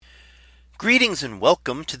Greetings and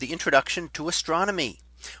welcome to the introduction to astronomy.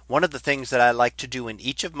 One of the things that I like to do in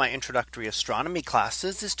each of my introductory astronomy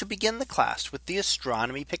classes is to begin the class with the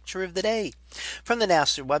astronomy picture of the day from the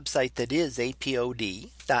NASA website, that is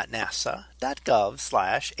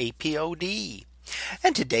apod.nasa.gov/apod.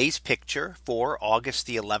 And today's picture for August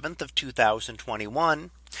the 11th of 2021.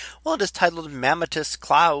 Well, it is titled Mammatus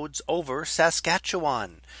Clouds over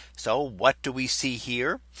Saskatchewan. So what do we see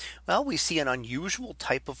here? Well, we see an unusual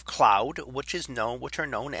type of cloud, which are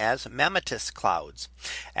known as Mammatus clouds.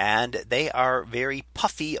 And they are very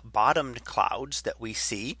puffy bottomed clouds that we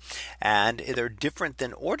see. And they're different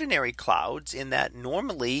than ordinary clouds in that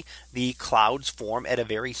normally the clouds form at a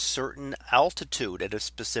very certain altitude at a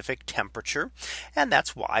specific temperature. And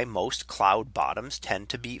that's why most cloud bottoms tend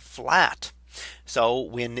to be flat. So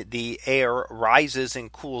when the air rises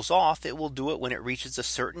and cools off, it will do it when it reaches a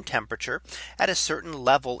certain temperature at a certain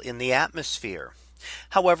level in the atmosphere.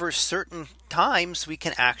 However, certain times we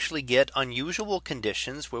can actually get unusual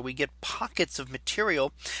conditions where we get pockets of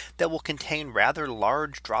material that will contain rather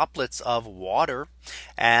large droplets of water.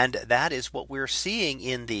 And that is what we're seeing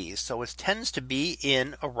in these. So it tends to be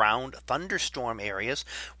in around thunderstorm areas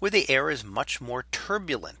where the air is much more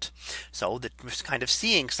turbulent. So that we're kind of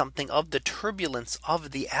seeing something of the turbulence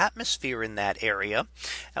of the atmosphere in that area,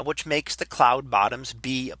 which makes the cloud bottoms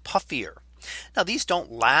be puffier. Now, these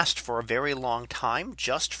don't last for a very long time,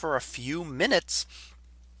 just for a few minutes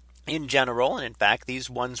in general. And in fact, these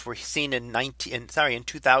ones were seen in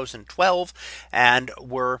 2012 and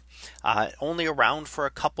were only around for a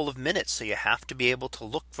couple of minutes. So you have to be able to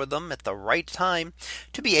look for them at the right time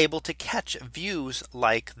to be able to catch views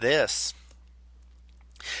like this.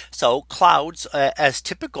 So clouds, as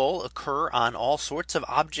typical, occur on all sorts of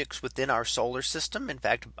objects within our solar system. In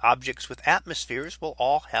fact, objects with atmospheres will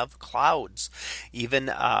all have clouds. Even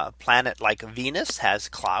a planet like Venus has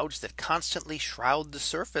clouds that constantly shroud the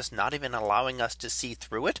surface, not even allowing us to see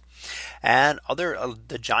through it. And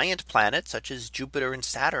the giant planets such as Jupiter and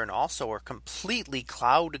Saturn also are completely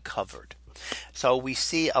cloud covered. So we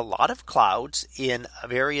see a lot of clouds in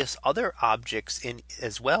various other objects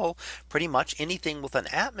as well. Pretty much anything with an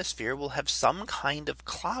atmosphere will have some kind of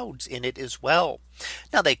clouds in it as well.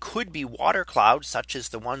 Now, they could be water clouds, such as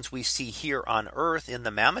the ones we see here on Earth in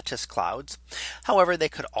the Mammatus clouds. However, they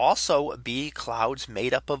could also be clouds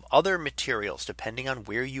made up of other materials, depending on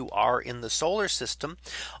where you are in the solar system.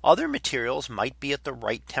 Other materials might be at the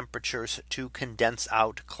right temperatures to condense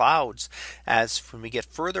out clouds. As when we get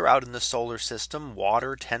further out in the solar system,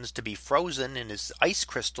 water tends to be frozen and is ice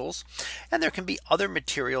crystals. And there can be other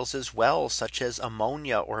materials as well, such as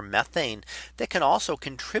ammonia or methane, that can also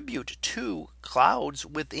contribute to clouds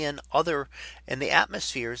within the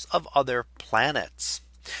atmospheres of other planets.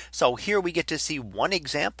 So here we get to see one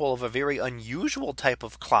example of a very unusual type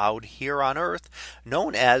of cloud here on Earth,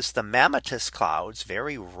 known as the Mammatus clouds,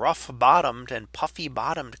 very rough bottomed and puffy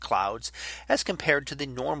bottomed clouds as compared to the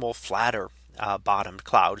normal flatter bottomed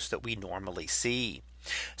clouds that we normally see.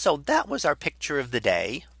 So that was our picture of the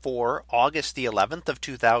day for August the 11th of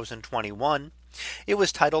 2021. It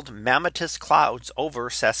was titled Mammatus Clouds over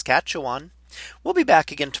Saskatchewan. We'll be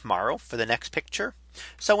back again tomorrow for the next picture.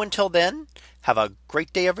 So until then, have a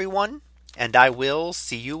great day, everyone, and I will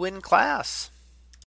see you in class.